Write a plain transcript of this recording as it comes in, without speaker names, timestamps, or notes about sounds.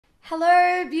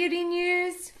Hello, Beauty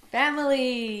News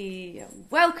family.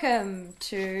 Welcome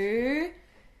to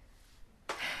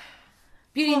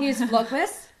Beauty News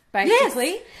Vlogmas,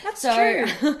 basically. Yes,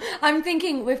 that's true. I'm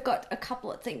thinking we've got a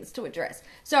couple of things to address.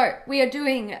 So we are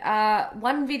doing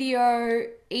one video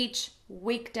each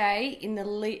weekday in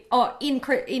the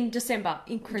in December,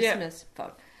 in Christmas.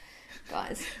 Fuck.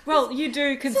 Guys. Well, you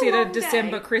do consider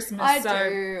December day. Christmas. I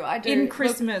do. In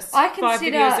Christmas. Look, I 5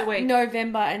 consider videos a week.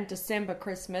 November and December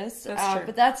Christmas. That's true.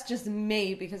 But that's just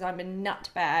me because I'm a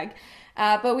nutbag.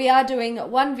 But we are doing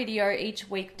one video each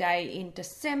weekday in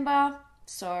December.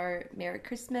 So Merry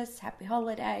Christmas, Happy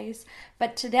Holidays.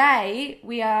 But today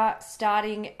we are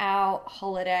starting our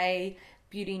holiday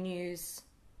beauty news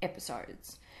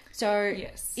episodes. So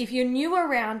yes. If you're new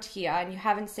around here and you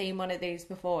haven't seen one of these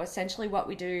before, essentially what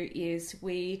we do is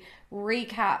we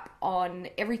recap on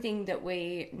everything that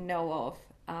we know of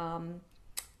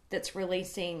that's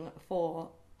releasing for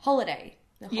holiday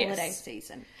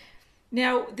season.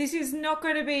 Now, this is not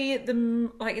going to be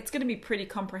it's going to be pretty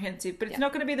comprehensive, but it's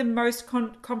not going to be the most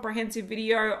comprehensive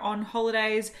video on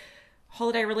holiday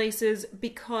releases,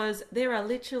 because there are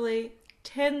literally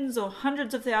tens or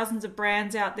hundreds of thousands of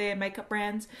brands out there, makeup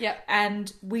brands,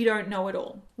 and we don't know it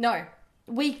all. No,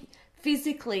 we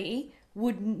physically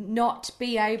would not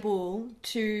be able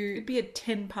to. It'd be a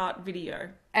 10-part video.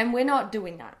 And we're not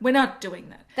doing that. We're not doing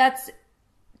that. That's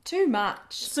too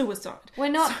much. Suicide. We're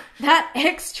not that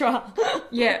extra.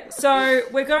 Yeah, so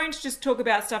we're going to just talk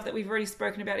about stuff that we've already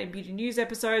spoken about in beauty news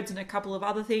episodes and a couple of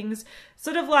other things.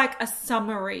 Sort of like a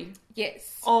summary.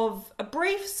 Yes. Of a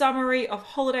brief summary of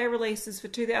holiday releases for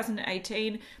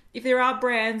 2018. If there are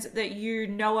brands that you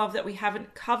know of that we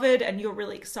haven't covered and you're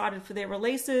really excited for their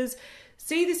releases,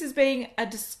 see this as being a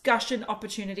discussion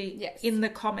opportunity in the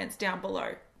comments down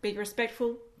below. Be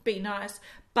respectful, be nice,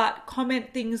 but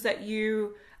comment things that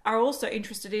you are also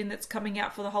interested in that's coming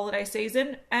out for the holiday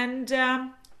season, and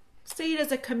see it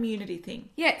as a community thing.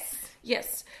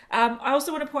 Yes. I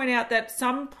also want to point out that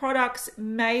some products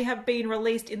may have been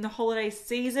released in the holiday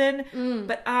season,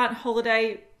 but aren't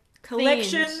holiday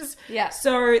collections. Yeah.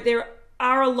 So there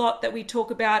are a lot that we talk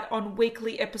about on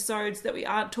weekly episodes that we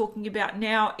aren't talking about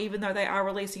now, even though they are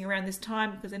releasing around this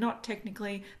time, because they're not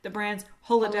technically the brand's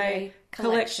holiday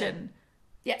collection.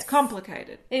 Yes. It's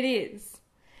complicated. It is.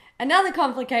 Another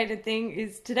complicated thing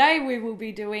is today we will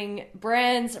be doing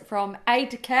brands from A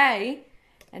to K,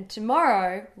 and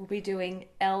tomorrow we'll be doing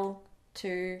L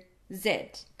to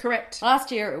Z. Correct.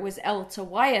 Last year it was L to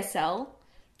YSL,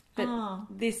 but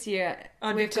this year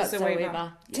we've got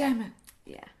Zoeva. Damn it.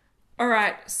 Yeah. All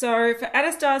right. So for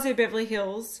Anastasia Beverly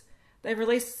Hills, they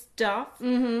released stuff.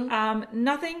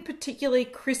 Nothing particularly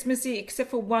Christmassy except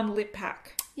for one lip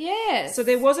pack. Yes. So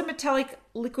there was a metallic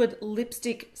liquid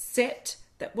lipstick set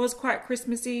that was quite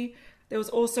Christmassy. There was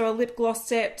also a lip gloss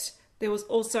set. There was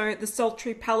also the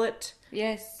sultry palette.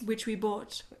 Yes. Which we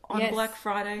bought on Black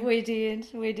Friday. We did.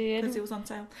 Because it was on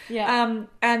sale. Yeah.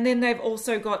 And then they've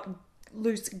also got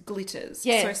loose glitters.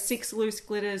 Yes. So 6 loose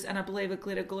glitters and I believe a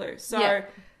glitter glue. So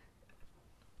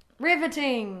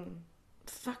riveting.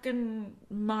 Fucking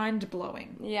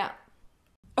mind-blowing. Yeah.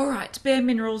 All right, Bare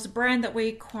Minerals, a brand that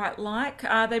we quite like.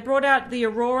 They brought out the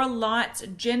Aurora Lights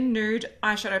Gen Nude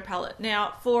eyeshadow palette.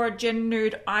 Now, for a Gen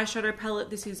Nude eyeshadow palette,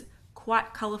 this is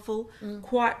quite colourful,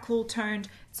 quite cool toned.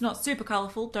 It's not super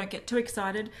colourful, don't get too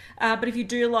excited. But if you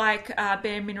do like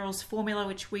Bare Minerals formula,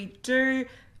 which we do,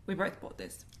 we both bought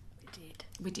this.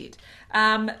 We did.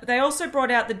 They also brought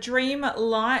out the Dream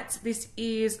Lights. This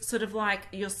is sort of like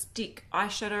your stick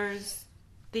eyeshadows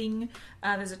thing.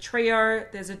 There's a trio,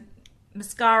 there's a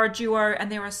mascara duo,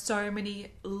 and there are so many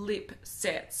lip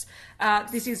sets.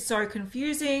 This is so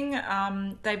confusing.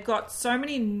 They've got so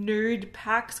many nude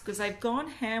packs because they've gone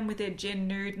ham with their Gen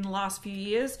Nude in the last few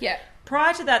years. Yeah.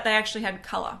 Prior to that, they actually had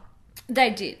colour.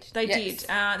 They did. They did.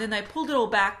 Then they pulled it all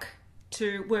back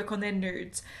to work on their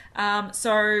nudes.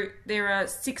 So there are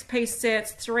 6-piece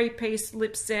sets, 3-piece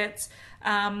lip sets,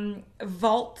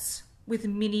 vaults with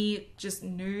mini just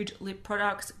nude lip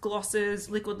products, glosses,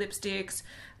 liquid lipsticks,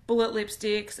 bullet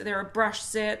lipsticks. There are brush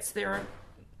sets. There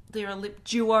are lip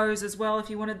duos as well if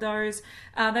you wanted those.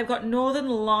 They've got Northern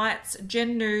Lights,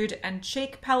 Gen Nude, and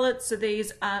Cheek palettes. So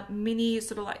these are mini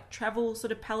sort of like travel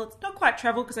sort of palettes. Not quite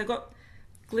travel because they've got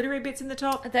glittery bits in the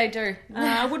top. They do.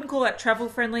 I wouldn't call that travel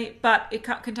friendly, but it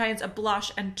contains a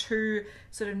blush and 2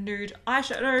 sort of nude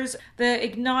eyeshadows. The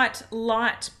Ignite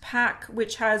Light pack,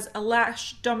 which has a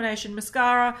Lash Domination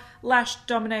mascara, Lash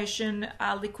Domination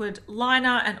liquid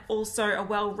liner, and also a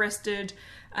well-rested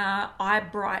eye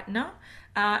brightener.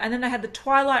 And then they had the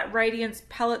Twilight Radiance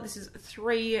palette. This is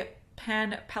 3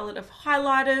 pan palette of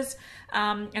highlighters,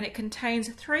 and it contains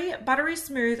 3 buttery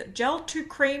smooth gel to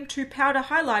cream to powder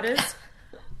highlighters.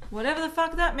 Whatever the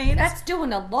fuck that means. That's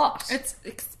doing a lot. It's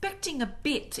expecting a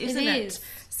bit, isn't It it? is.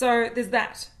 So there's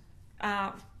that.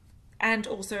 And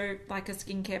also like a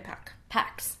skincare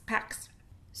Packs. packs.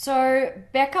 So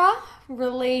Becca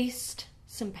released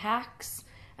some packs.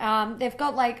 They've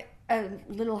got like a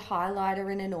little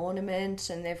highlighter and an ornament,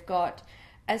 and they've got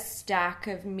a stack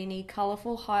of mini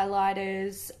colourful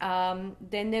highlighters.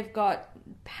 Then they've got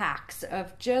packs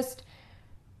of just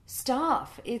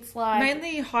stuff. It's like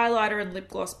Mainly highlighter and lip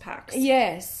gloss packs.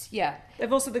 yes, yeah.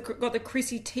 They've also got the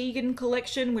Chrissy Teigen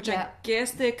collection, which Yeah. I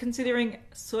guess they're considering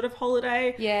sort of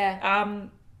holiday. Yeah.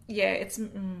 Yeah, it's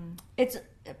It's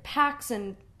packs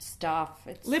and stuff.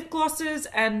 It's lip glosses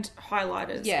and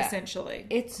highlighters, Yeah. essentially.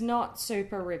 it's not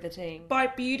super riveting. By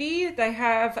Beauty, they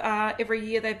have every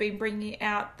year they've been bringing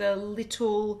out the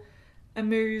little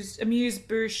amuse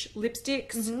bouche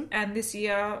lipsticks, and this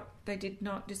year they did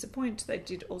not disappoint. They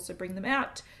did also bring them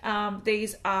out.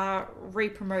 These are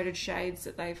re-promoted shades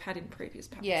that they've had in previous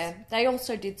packs. Yeah, they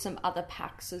also did some other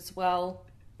packs as well.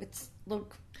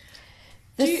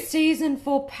 The season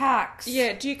for packs.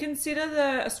 Yeah, do you consider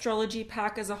the astrology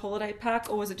pack as a holiday pack,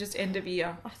 or was it just end of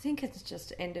year? I think it's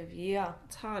just end of year.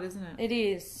 It's hard, isn't it? It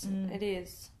is. It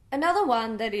is. Another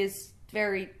one that is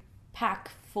very pack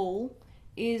full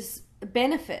is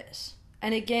Benefit.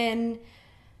 And again,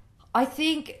 I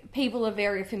think people are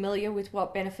very familiar with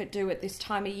what Benefit do at this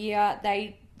time of year.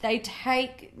 They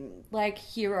take like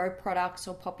hero products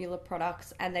or popular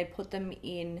products and they put them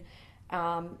in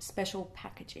special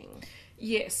packaging.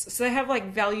 Yes, so they have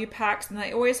like value packs, and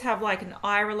they always have like an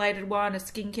eye related one, a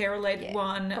skincare related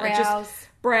one, just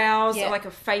brows, Yeah. or like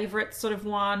a favorite sort of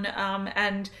one,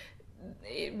 and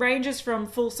it ranges from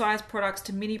full size products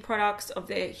to mini products of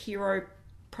their hero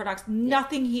products.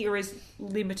 Nothing here is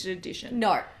limited edition.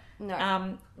 No.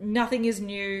 Nothing is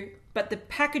new, but the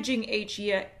packaging each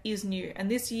year is new, and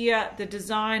this year the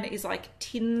design is like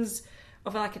tins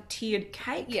of like a tiered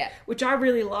cake, Yeah. which I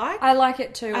really like. I like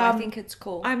it too. I think it's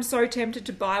cool. I'm so tempted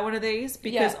to buy one of these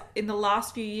because Yeah. in the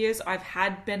last few years I've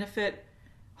had Benefit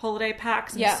holiday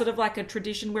packs, and Yeah. it's sort of like a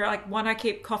tradition where like one I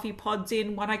keep coffee pods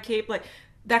in, one I keep like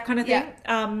that kind of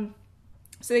thing.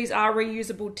 So these are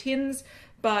reusable tins,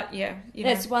 but yeah,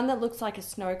 There's one that looks like a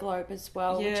snow globe as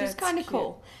well, which Yeah, is it's kind of cute.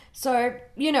 cool. So,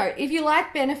 if you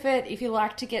like Benefit, if you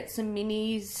like to get some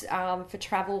minis for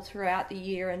travel throughout the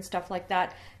year and stuff like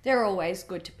that, they're always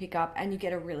good to pick up, and you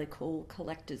get a really cool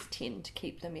collector's tin to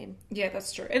keep them in. Yeah,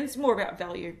 that's true. And it's more about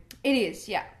value. It is,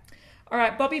 yeah. All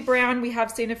right, Bobbi Brown, we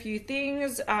have seen a few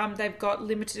things. They've got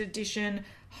limited edition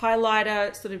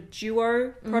highlighter sort of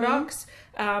duo products.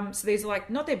 So these are like,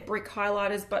 not their brick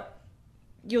highlighters, but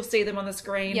you'll see them on the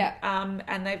screen. Yeah.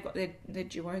 And they've got their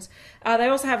duos. They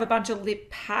also have a bunch of lip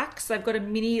packs. They've got a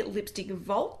mini lipstick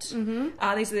vault.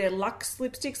 These are their luxe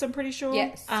lipsticks, I'm pretty sure.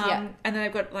 Yes, yeah. And then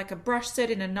they've got like a brush set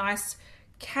in a nice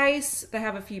case. They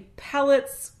have a few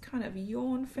palettes, kind of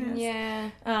yawn fest. Yeah.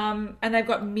 And they've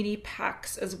got mini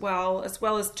packs as well as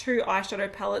 2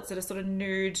 eyeshadow palettes that are sort of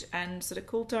nude and sort of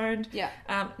cool toned. Yeah.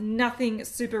 Nothing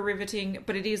super riveting,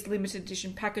 but it is limited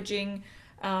edition packaging.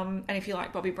 And if you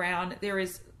like Bobbi Brown, there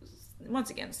is, once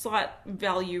again, slight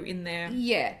value in there.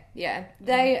 Yeah, yeah.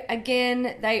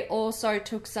 They also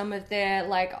took some of their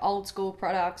like old school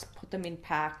products, put them in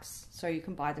packs, so you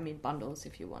can buy them in bundles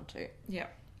if you want to. Yeah.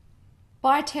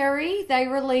 By Terry, they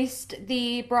released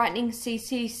the Brightening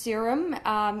CC Serum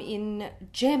in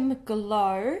Gem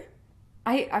Glow.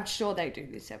 I'm sure they do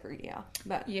this every year,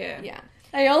 but yeah.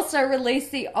 They also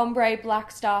released the Ombre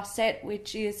Black Star set,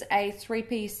 which is a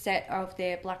 3-piece set of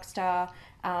their Black Star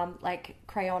like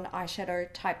crayon eyeshadow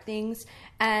type things,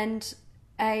 and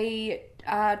a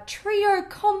trio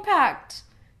compact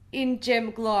in Gem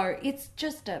Glow. It's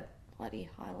just a bloody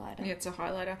highlighter. Yeah, it's a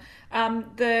highlighter.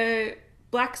 The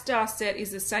Black Star set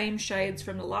is the same shades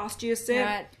from the last year's set.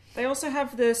 Right. They also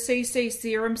have the CC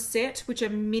Serum set, which are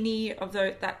mini of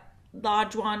that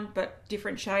large one, but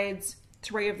different shades.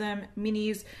 3 of them,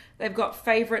 minis. They've got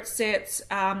favourite sets.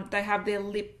 They have their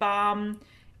lip balm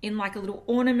in like a little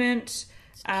ornament.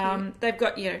 They've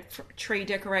got, tree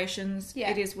decorations. Yeah.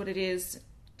 It is what it is.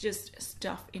 Just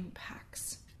stuff in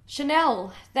packs.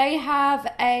 Chanel, they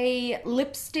have a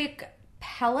lipstick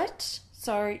palette.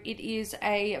 So it is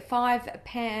a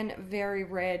 5-pan, very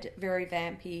red, very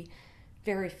vampy,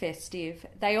 very festive.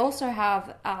 They also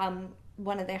have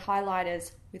one of their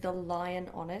highlighters with a lion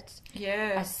on it.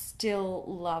 Yeah. I still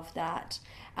love that.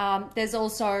 There's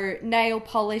also nail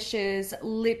polishes,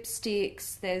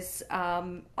 lipsticks, there's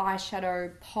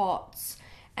eyeshadow pots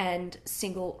and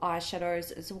single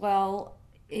eyeshadows as well.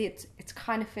 it's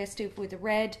kind of festive with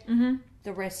red.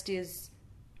 The rest is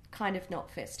kind of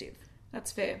not festive.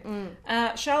 That's fair.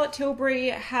 Charlotte Tilbury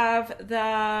have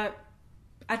the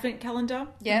advent calendar,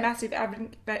 Yep. massive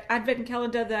advent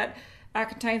calendar that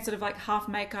contains sort of like half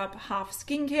makeup, half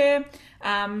skincare,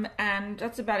 and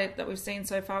that's about it that we've seen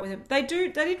so far with them. They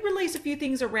did release a few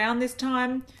things around this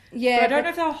time, Yeah, but I don't know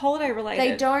if they were holiday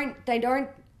related. They don't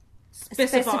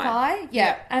specify.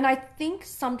 Yeah. And I think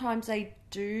sometimes they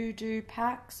do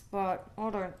packs, but I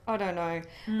don't know.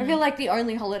 I feel like the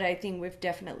only holiday thing we've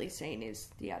definitely seen is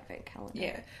the advent calendar.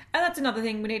 Yeah, and that's another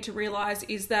thing we need to realise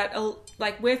is that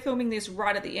like we're filming this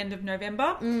right at the end of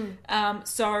November,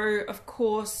 so of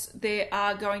course there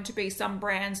are going to be some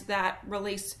brands that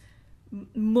release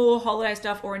more holiday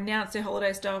stuff or announce their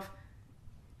holiday stuff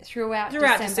throughout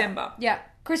December. Yeah.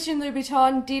 Christian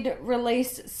Louboutin did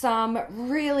release some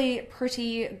really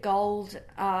pretty gold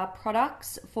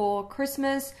products for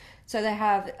Christmas. So they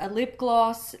have a lip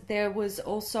gloss. There was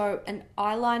also an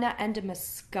eyeliner and a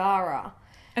mascara.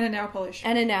 And a nail polish.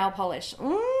 I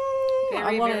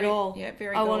want it all. Yeah,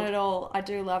 very I gold. want it all. I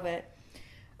do love it.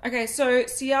 Okay, so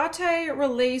Ciate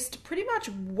released pretty much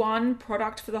one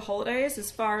product for the holidays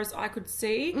as far as I could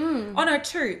see. Oh no,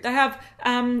 two. They have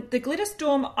the Glitter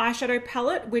Storm eyeshadow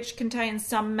palette, which contains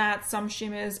some mattes, some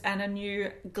shimmers, and a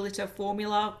new glitter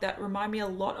formula that remind me a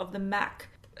lot of the MAC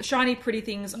Shiny Pretty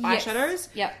Things eyeshadows.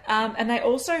 Yep. And they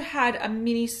also had a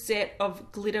mini set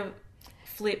of glitter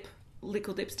flip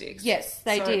liquid lipsticks. Yes,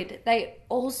 they did. They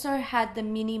also had the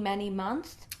Mini Mani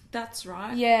month. That's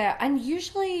right. Yeah, and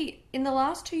usually in the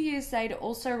last 2 years they'd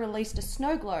also released a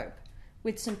snow globe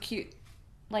with some cute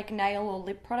like nail or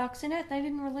lip products in it. They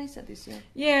didn't release it this year.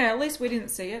 Yeah, at least we didn't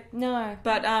see it. No.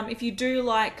 But if you do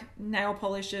like nail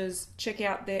polishes, check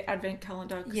out their advent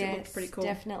calendar because it looks pretty cool.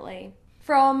 Definitely.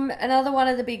 From another one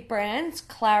of the big brands,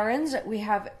 Clarins, we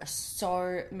have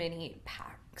so many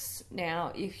packs.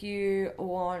 Now, if you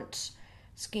want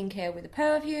skincare with a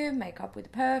perfume, makeup with a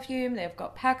perfume, they've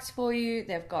got packs for you.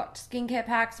 They've got skincare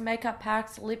packs, makeup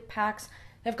packs, lip packs.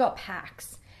 They've got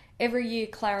packs. Every year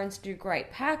Clarins do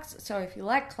great packs, so if you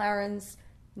like Clarins,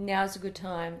 now's a good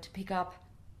time to pick up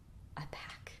a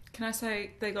pack. Can I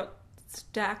say they got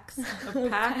stacks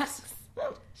of packs?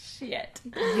 Shit.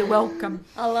 You're welcome.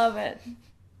 I love it.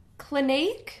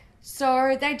 Clinique.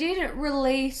 So they did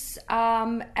release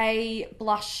a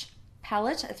blush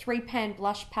palette, a 3-pan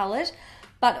blush palette,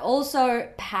 but also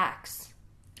packs.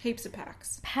 Heaps of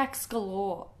packs. Packs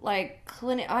galore. Like,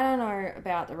 Clinique, I don't know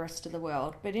about the rest of the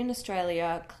world, but in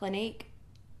Australia, Clinique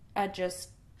are just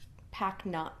pack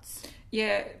nuts.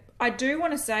 Yeah, I do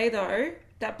want to say though,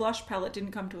 that blush palette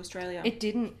didn't come to Australia. It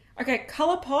didn't. Okay,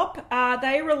 Colourpop,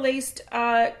 they released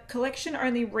a collection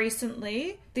only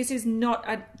recently. This is not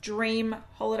a dream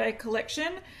holiday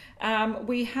collection.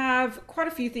 We have quite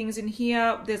a few things in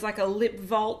here. There's like a lip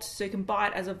vault, so you can buy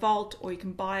it as a vault or you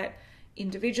can buy it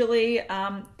individually.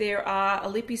 There are a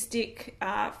lippy stick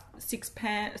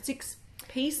 6-piece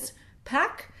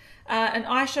pack, an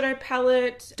eyeshadow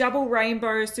palette, double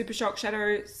rainbow Super Shock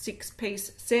Shadow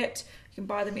 6-piece set. You can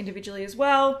buy them individually as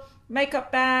well.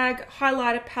 Makeup bag,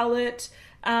 highlighter palette,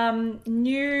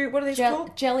 new, what are these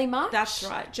called? Jelly Much. That's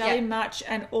right, Jelly Much,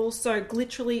 and also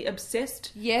Glitterally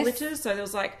Obsessed glitters. So there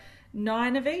was like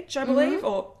 9 of each, I believe,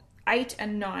 or 8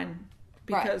 and 9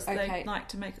 because they like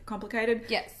to make it complicated.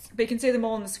 Yes. But you can see them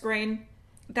all on the screen.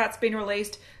 That's been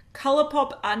released.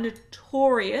 Colourpop are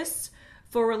notorious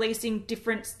for releasing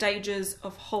different stages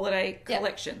of holiday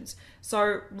collections.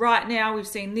 So right now we've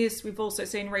seen this. We've also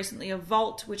seen recently a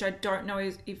vault, which I don't know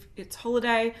if it's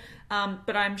holiday,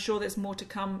 but I'm sure there's more to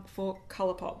come for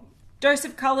Colourpop. Dose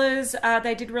of Colours,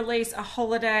 they did release a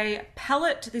holiday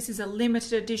palette. This is a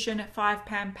limited edition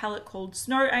 5-pan palette called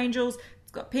Snow Angels.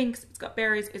 It's got pinks, it's got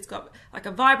berries, it's got like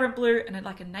a vibrant blue and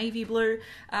like a navy blue.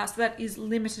 So that is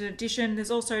limited edition.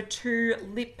 There's also 2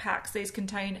 lip packs. These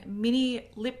contain mini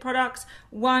lip products.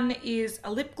 One is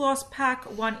a lip gloss pack,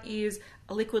 one is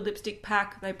a liquid lipstick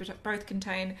pack. They both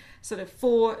contain sort of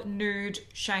 4 nude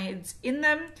shades in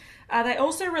them. They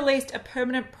also released a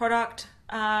permanent product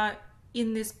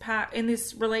in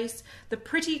this release, the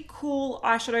Pretty Cool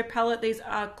eyeshadow palette. These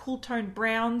are cool tone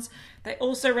browns. They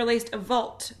also released a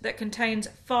vault that contains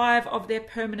 5 of their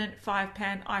permanent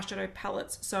 5-pan eyeshadow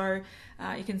palettes. So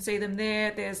you can see them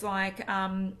there. There's like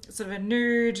sort of a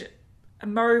nude, a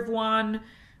mauve one.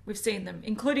 We've seen them,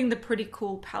 including the Pretty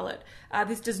Cool palette.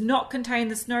 This does not contain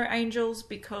the Snow Angels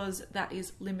because that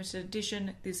is limited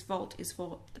edition. This vault is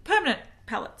for the permanent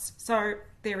palettes. So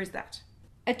there is that.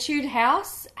 Etude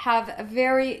House have a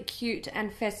very cute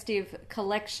and festive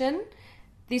collection.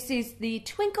 This is the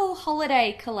Twinkle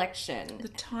Holiday Collection. The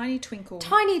Tiny Twinkle.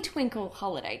 Tiny Twinkle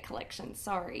Holiday Collection,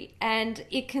 sorry. And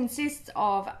it consists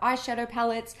of eyeshadow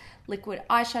palettes, liquid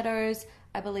eyeshadows.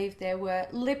 I believe there were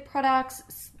lip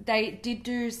products. They did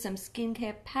do some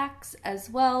skincare packs as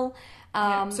well.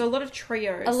 So a lot of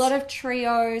trios. A lot of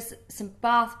trios, some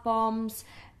bath bombs.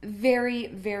 Very,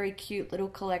 very cute little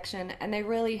collection. And they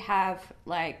really have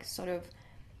like sort of...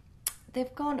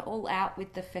 They've gone all out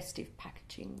with the festive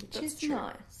packaging, which is true.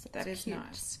 Nice. That is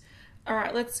nice. All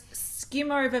right, let's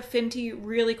skim over Fenty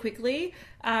really quickly.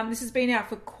 This has been out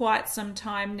for quite some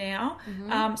time now.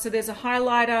 So there's a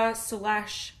highlighter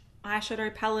 /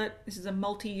 eyeshadow palette. This is a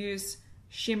multi-use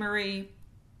shimmery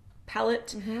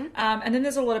palette. And then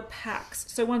there's a lot of packs.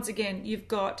 So once again, you've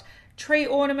got tree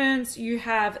ornaments. You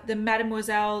have the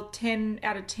Mademoiselle 10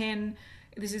 out of 10.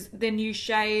 This is their new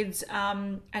shades,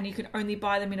 and you can only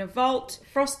buy them in a vault.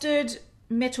 Frosted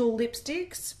metal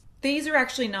lipsticks. These are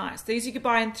actually nice. These you could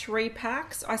buy in 3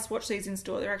 packs. I swatched these in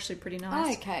store. They're actually pretty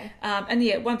nice. Oh, okay. And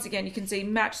yeah, once again, you can see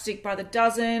Matchstick by the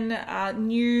dozen.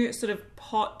 New sort of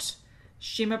pot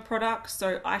shimmer products,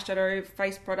 so eyeshadow,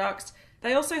 face products.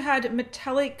 They also had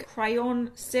metallic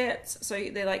crayon sets. So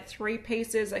they're like 3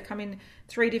 pieces. They come in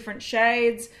 3 different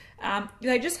shades.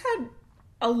 They just had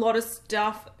a lot of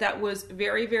stuff that was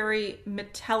very, very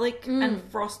metallic and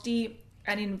frosty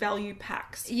and in value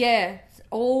packs. Yeah,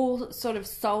 all sort of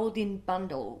sold in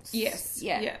bundles. Yes.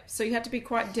 Yeah. So you had to be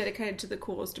quite dedicated to the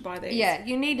cause to buy these. Yeah,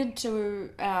 you needed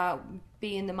to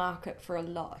be in the market for a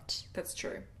lot. That's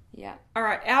true. Yeah. All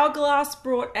right, Hourglass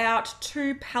brought out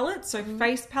 2 palettes, so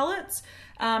face palettes.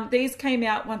 These came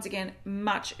out, once again,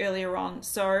 much earlier on.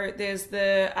 So there's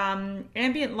the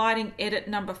Ambient Lighting Edit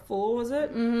number 4, was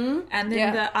it? And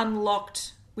then the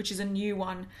Unlocked, which is a new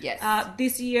one. Yes.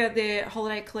 This year, their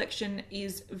holiday collection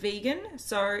is vegan.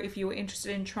 So if you were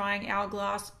interested in trying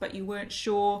Hourglass, but you weren't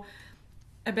sure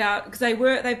about... Because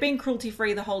they've been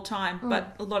cruelty-free the whole time,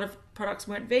 but a lot of products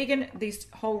weren't vegan. This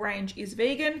whole range is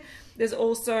vegan. There's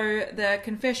also the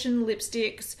Confession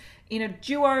lipsticks in a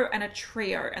duo and a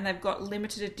trio, and they've got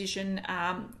limited edition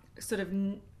sort of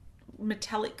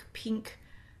metallic pink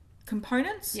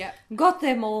components. Yeah. Got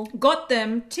them all. Got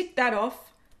them. Tick that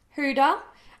off. Huda.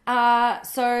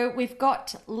 So we've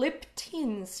got lip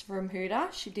tins from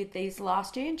Huda. She did these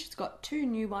last year and she's got 2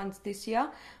 new ones this year.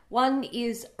 One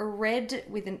is red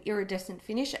with an iridescent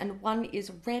finish and one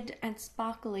is red and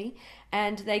sparkly,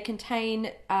 and they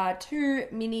contain 2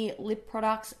 mini lip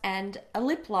products and a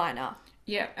lip liner.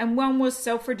 Yeah, and one was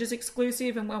Selfridges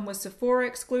exclusive and one was Sephora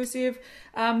exclusive.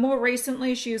 More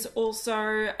recently, she is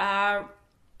also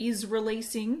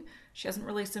releasing, she hasn't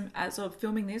released them as of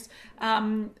filming this,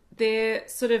 they're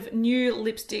sort of new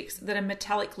lipsticks that are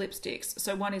metallic lipsticks.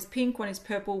 So one is pink, one is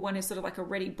purple, one is sort of like a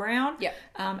reddy brown. Yeah.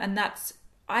 And that's,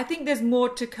 I think there's more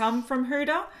to come from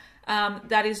Huda.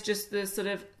 That is just the sort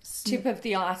of... Tip of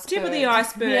the iceberg. Tip of the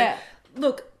iceberg. Yeah.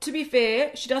 Look, to be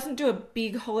fair, she doesn't do a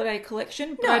big holiday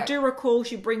collection, but No. I do recall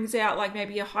she brings out like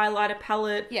maybe a highlighter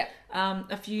palette, Yeah.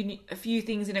 a few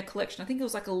things in a collection. I think it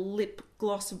was like a lip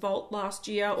gloss vault last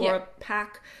year or Yeah. a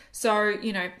pack. So,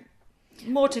 you know,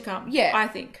 more to come, Yeah. I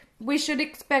think. We should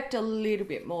expect a little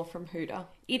bit more from Huda.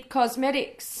 It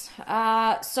Cosmetics.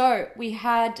 So we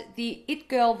had the It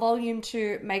Girl Volume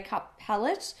 2 makeup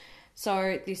palette.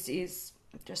 So this is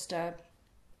just an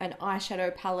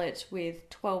eyeshadow palette with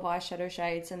 12 eyeshadow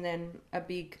shades and then a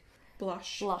big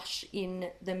blush in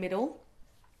the middle.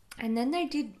 And then they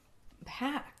did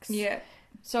packs. Yeah.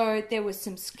 So there was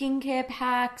some skincare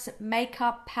packs,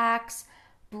 makeup packs,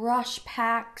 brush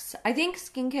packs. I think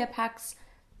skincare packs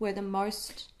were the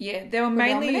most... Yeah, they were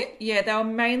mainly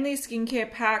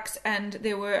skincare packs, and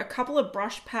there were a couple of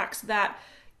brush packs that,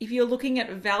 if you're looking at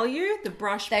value, the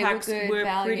brush packs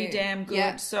were pretty damn good.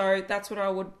 Yeah. So that's what I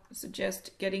would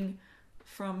suggest getting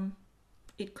from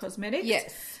It Cosmetics.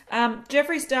 Yes.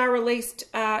 Jeffree Star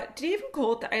released, did he even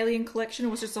call it the Alien Collection, or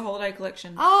was it just a holiday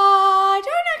collection? I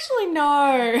don't actually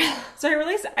know. So he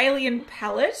released the Alien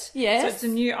palette. Yes. So it's a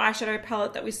new eyeshadow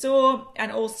palette that we saw,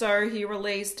 and also he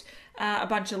released a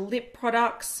bunch of lip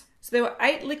products. So there were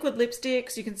 8 liquid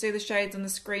lipsticks. You can see the shades on the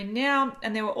screen now.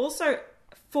 And there were also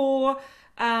 4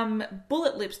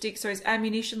 bullet lipsticks, so it's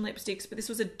ammunition lipsticks, but this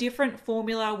was a different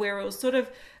formula where it was sort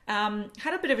of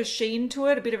had a bit of a sheen to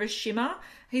it, a bit of a shimmer.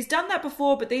 He's done that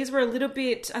before, but these were a little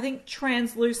bit, I think,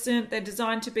 translucent. They're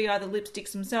designed to be either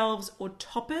lipsticks themselves or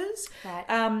toppers.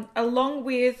 Right. Along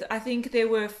with, I think there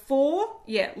were 4,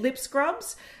 lip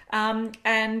scrubs,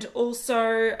 and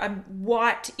also a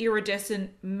white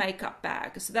iridescent makeup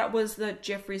bag. So that was the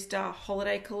Jeffree Star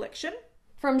holiday collection.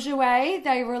 From Jouer,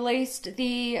 they released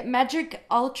the Magic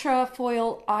Ultra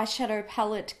Foil Eyeshadow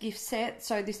Palette gift set.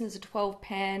 So this is a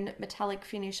 12-pan metallic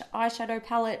finish eyeshadow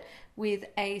palette with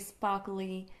a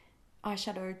sparkly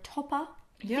eyeshadow topper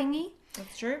thingy.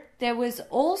 That's true. There was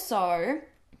also,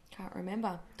 can't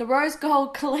remember, the Rose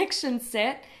Gold Collection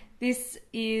set. This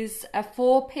is a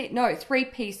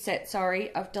 3-piece set,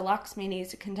 of deluxe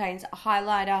minis. It contains a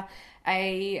highlighter,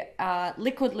 a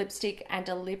liquid lipstick, and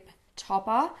a lip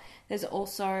topper. There's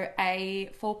also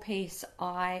a 4-piece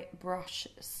eye brush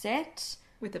set.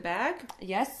 With a bag?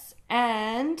 Yes.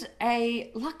 And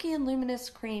a Lucky and Luminous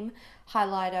Cream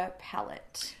highlighter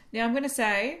palette. Now, I'm going to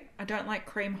say, I don't like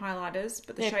cream highlighters,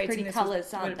 but the They're shades pretty in this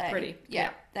colours, aren't they? pretty.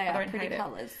 Yeah, they are I don't pretty hate it.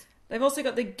 colours. They've also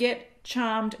got the Get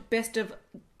Charmed Best of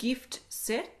Gift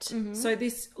set. Mm-hmm. So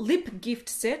this lip gift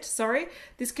set,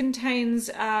 this contains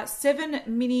 7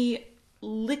 mini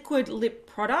liquid lip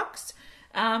products.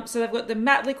 So they've got the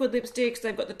matte liquid lipsticks,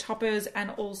 they've got the toppers,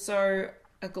 and also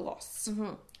a gloss. Mm-hmm.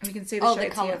 And you can see the shades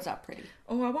the colours here. are pretty.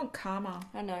 Oh, I want Karma.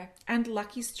 I know. And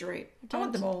Lucky Street. I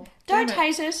want them all. Don't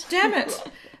hate it. Damn it.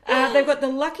 They've got the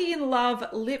Lucky in Love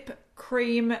lip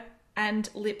cream and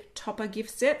lip topper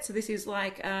gift set. So this is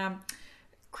like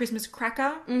Christmas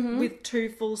cracker with 2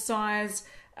 full-size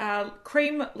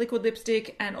cream liquid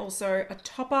lipstick and also a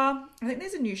topper. I think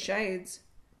these are new shades.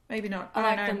 Maybe not. I don't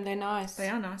like know. them. They're nice. They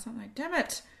are nice, aren't they? Damn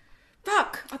it.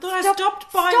 Fuck. I thought I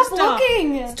stopped buying Stop stuff.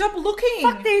 looking. Stop looking.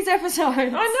 Fuck these episodes. I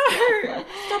know.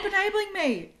 Stop enabling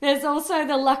me. There's also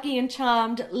the Lucky and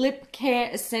Charmed Lip Care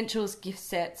Essentials gift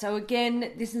set. So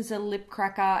again, this is a lip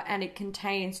cracker and it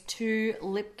contains 2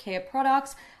 lip care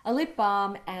products, a lip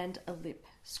balm and a lip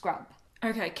scrub.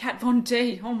 Okay, Kat Von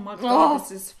D. Oh my God, Oh.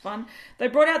 This is fun. They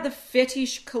brought out the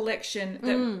Fetish collection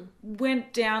that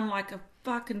went down like a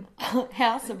fucking...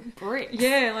 House of bricks.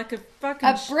 Yeah, like a fucking...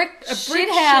 A brick shit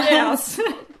house.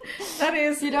 That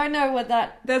is... You don't know what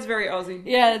that... That's very Aussie.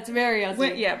 Yeah, it's very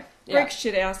Aussie. Brick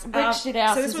shit house. Brick shit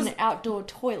house so this is was an outdoor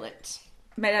toilet.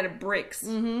 made out of bricks.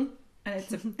 Mm-hmm.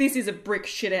 And this is a brick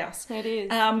shit house. It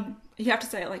is. You have to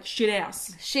say it like shit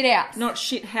house. Shit house. Not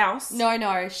shit house. No,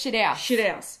 shit house. Shit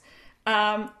house.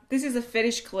 This is a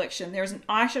Fetish collection. There is an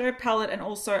eyeshadow palette and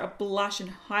also a blush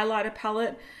and highlighter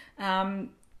palette.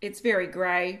 It's very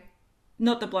grey.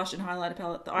 Not the blush and highlighter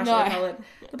palette, the eyeshadow palette.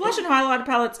 The blush and highlighter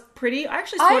palette's pretty. I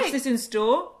actually swatched this in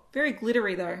store. Very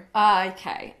glittery though.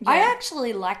 Okay. Yeah. I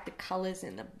actually like the colours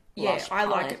in the blush I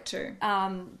like palette. it too.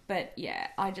 But yeah,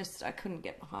 I couldn't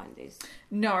get behind this.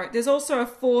 No, there's also a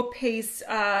 4-piece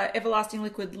Everlasting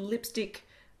Liquid lipstick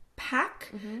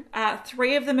pack.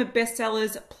 3 of them are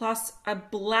bestsellers plus a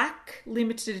black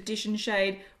limited edition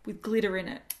shade with glitter in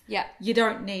it. Yeah. You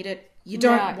don't need it. You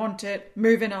don't want it.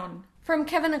 Moving on. From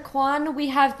Kevin Aquan, we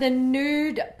have the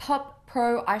Nude Pop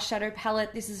Pro eyeshadow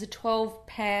palette. This is a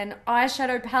 12-pan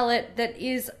eyeshadow palette that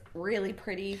is really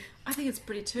pretty. I think it's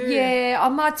pretty too. Yeah, I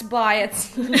might buy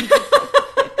it.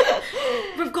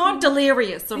 We've gone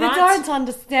delirious, all right? You don't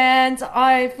understand.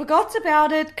 I forgot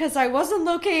about it because I wasn't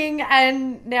looking,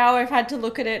 and now I've had to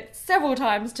look at it several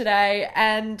times today,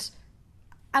 and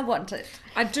I want it.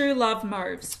 I do love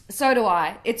mauves. So do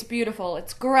I. It's beautiful.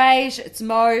 It's greige, it's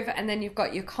mauve, and then you've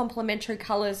got your complementary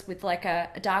colours with like a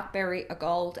dark berry, a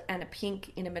gold, and a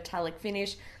pink in a metallic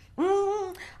finish.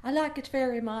 I like it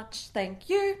very much. Thank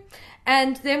you.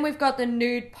 And then we've got the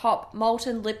Nude Pop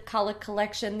Molten Lip Colour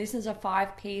Collection. This is a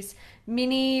 5-piece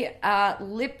mini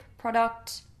lip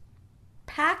product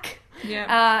pack.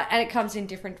 Yeah. And it comes in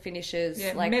different finishes.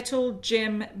 Yeah, like metal,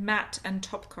 gem, matte, and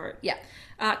top coat. Yeah.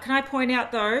 Can I point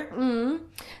out though?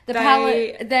 The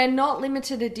palette, they're not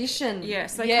limited edition.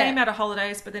 Yes, they came out of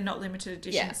holidays, but they're not limited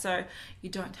edition, Yeah. so you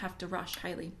don't have to rush,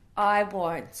 Hailey. I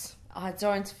won't. I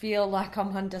don't feel like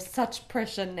I'm under such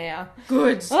pressure now.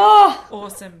 Good. Oh!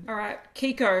 Awesome. All right,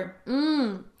 Kiko.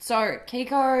 So,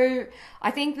 Kiko,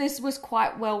 I think this was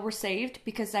quite well received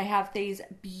because they have these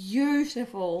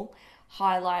beautiful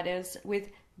highlighters with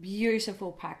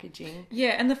beautiful packaging.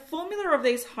 Yeah, and the formula of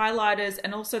these highlighters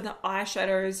and also the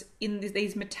eyeshadows in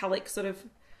these metallic sort of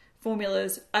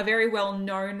formulas are very well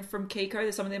known from Kiko.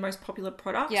 They're some of their most popular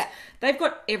products. Yeah. They've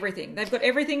got everything. They've got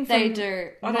everything from... They do.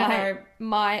 I don't know.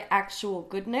 My actual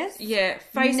goodness. Yeah,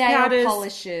 face Nail powders.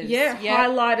 polishes. Yeah, Yep.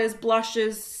 highlighters,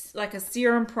 blushes, like a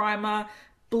serum primer,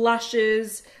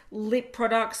 blushes, lip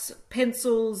products,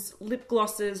 pencils, lip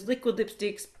glosses, liquid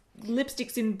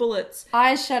lipsticks in bullets.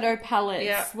 Eyeshadow palettes.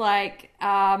 Yeah. Like,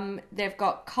 they've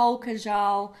got Kohl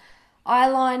Kajal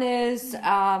eyeliners.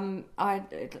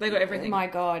 They got everything. My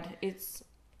God, it's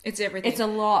everything. It's a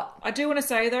lot. I do want to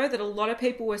say though that a lot of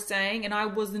people were saying, and I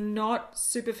was not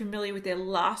super familiar with their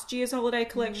last year's holiday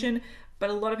collection, but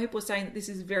a lot of people are saying that this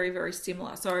is very, very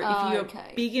similar. So if you're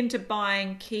okay. big into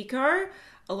buying Kiko,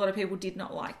 a lot of people did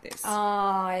not like this. Oh,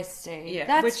 I see. Yeah,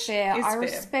 That's which fair. is I fair.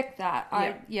 respect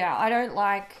that. Yeah. I don't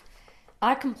like...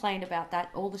 I complain about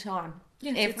that all the time.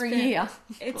 Yes, every it's fair. year.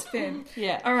 It's fair.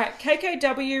 Yeah. All right.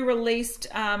 KKW released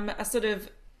a sort of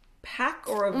pack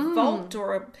or a vault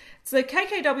or a... It's the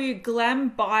KKW Glam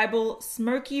Bible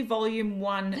Smoky Volume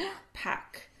 1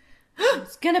 pack.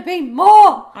 It's going to be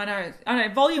more. I know.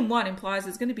 Volume 1 implies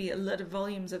there's going to be a lot of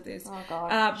volumes of this. Oh,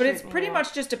 God. But it's pretty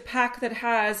much just a pack that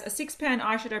has a 6-pan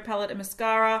eyeshadow palette, a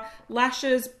mascara,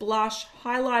 lashes, blush,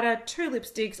 highlighter, 2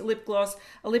 lipsticks, a lip gloss,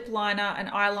 a lip liner, an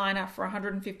eyeliner for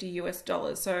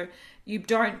 $150. So you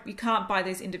can't buy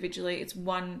these individually. It's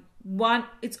one.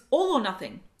 It's all or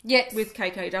nothing. Yes. With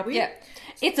KKW. Yeah.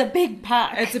 It's a big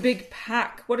pack. It's a big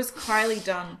pack. What has Kylie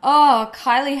done? Oh,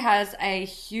 Kylie has a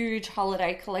huge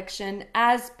holiday collection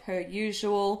as per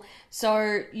usual.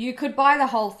 So you could buy the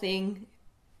whole thing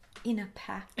in a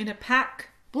pack. In a pack.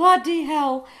 Bloody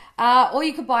hell. Or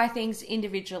you could buy things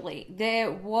individually.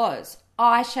 There was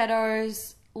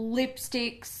eyeshadows,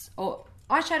 lipsticks, or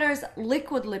eyeshadows,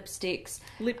 liquid lipsticks.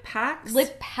 Lip packs?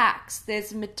 Lip packs.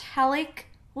 There's metallic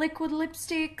liquid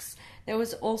lipsticks. There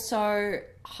was also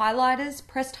highlighters,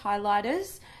 pressed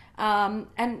highlighters.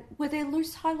 And were there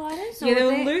loose highlighters? Yeah, there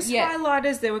were loose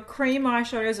highlighters. There were cream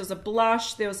eyeshadows. There was a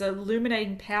blush. There was a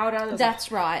illuminating powder. There was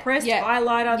That's right. Pressed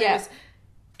highlighter. There was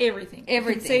everything. You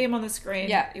can see them on the screen.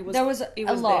 Yeah, it was a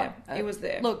lot. there. It was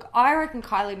there. Look, I reckon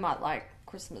Kylie might like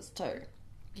Christmas too.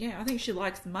 Yeah, I think she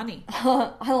likes money.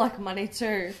 I like money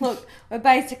too. Look, we're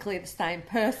basically the same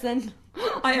person.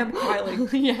 I am Kylie.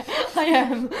 Yeah, I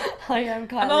am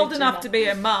Kylie. I'm old enough to be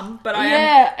her mum, but I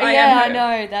am I her.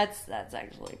 know. That's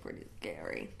actually pretty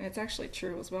scary. It's actually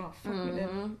true as well. Fuck me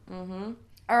then.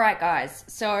 All right, guys.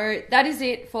 So that is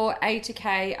it for A to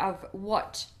K of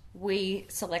what we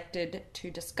selected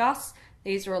to discuss.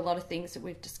 These are a lot of things that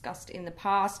we've discussed in the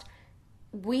past.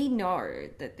 We know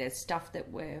that there's stuff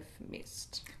that we've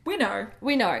missed. We know.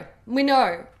 We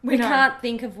can't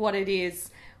think of what it is.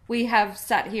 We have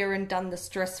sat here and done the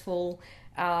stressful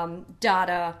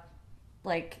data.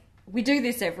 Like, we do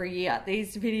this every year.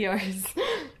 These videos,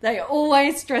 they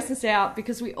always stress us out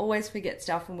because we always forget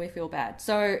stuff and we feel bad.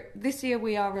 So this year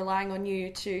we are relying on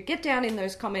you to get down in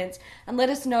those comments and let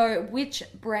us know which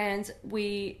brands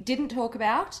we didn't talk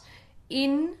about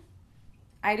in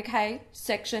A to K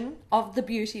section of the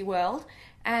beauty world,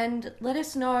 and let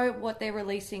us know what they're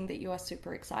releasing that you are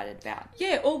super excited about.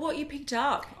 Yeah, or what you picked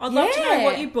up. I'd love to know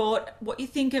what you bought, what you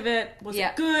think of it. Was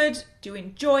it good? Do you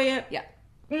enjoy it? Yeah.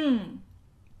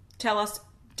 Tell us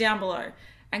down below.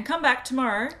 And come back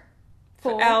tomorrow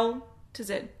for For- L to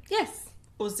Z. Yes.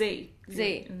 Or Z.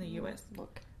 Z. In the US.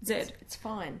 Look, Z. it's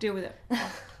fine. Deal with it.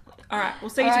 All right,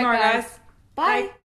 we'll see you All right, tomorrow, guys. Bye.